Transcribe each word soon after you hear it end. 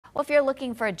Well, if you're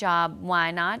looking for a job,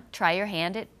 why not try your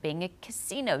hand at being a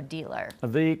casino dealer?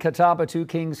 The Catawba Two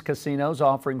Kings Casino is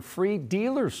offering free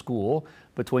dealer school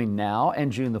between now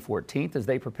and June the 14th as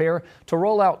they prepare to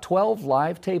roll out 12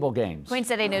 live table games. Queen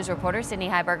City News reporter Sydney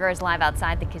Heiberger is live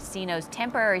outside the casino's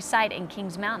temporary site in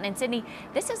Kings Mountain. And Sydney,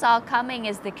 this is all coming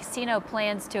as the casino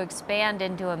plans to expand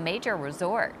into a major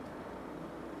resort.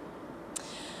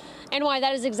 And why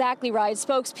that is exactly right.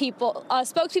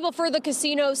 Spokespeople for the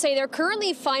casino say they're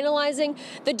currently finalizing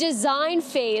the design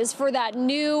phase for that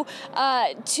new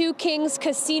Two Kings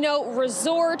Casino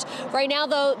resort. Right now,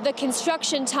 though, the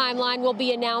construction timeline will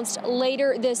be announced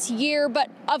later this year. But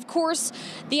of course,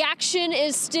 the action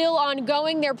is still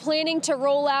ongoing. They're planning to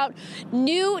roll out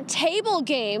new table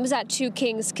games at Two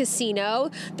Kings Casino.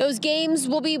 Those games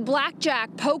will be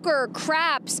blackjack, poker,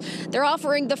 craps. They're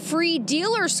offering the free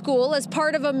dealer school as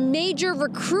part of a major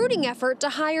recruiting effort to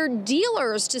hire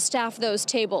dealers to staff those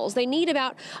tables. They need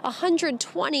about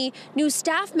 120 new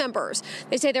staff members.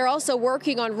 They say they're also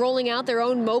working on rolling out their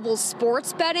own mobile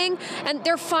sports betting, and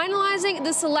they're finalizing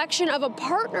the selection of a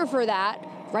partner for that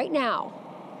right now.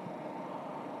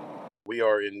 We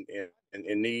are in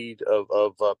need of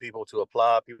people to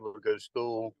apply, people to go to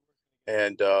school,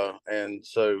 and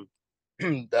so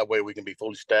that way we can be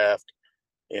fully staffed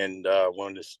and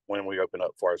when we open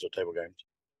up for our table games.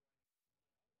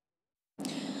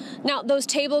 Now, those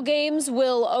table games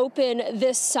will open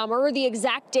this summer. The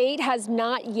exact date has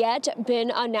not yet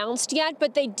been announced yet,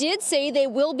 but they did say they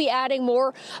will be adding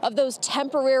more of those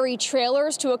temporary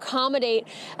trailers to accommodate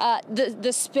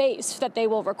the space that they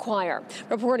will require.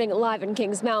 Reporting live in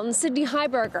Kings Mountain, Sydney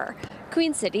Heiberger,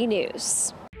 Queen City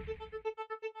News.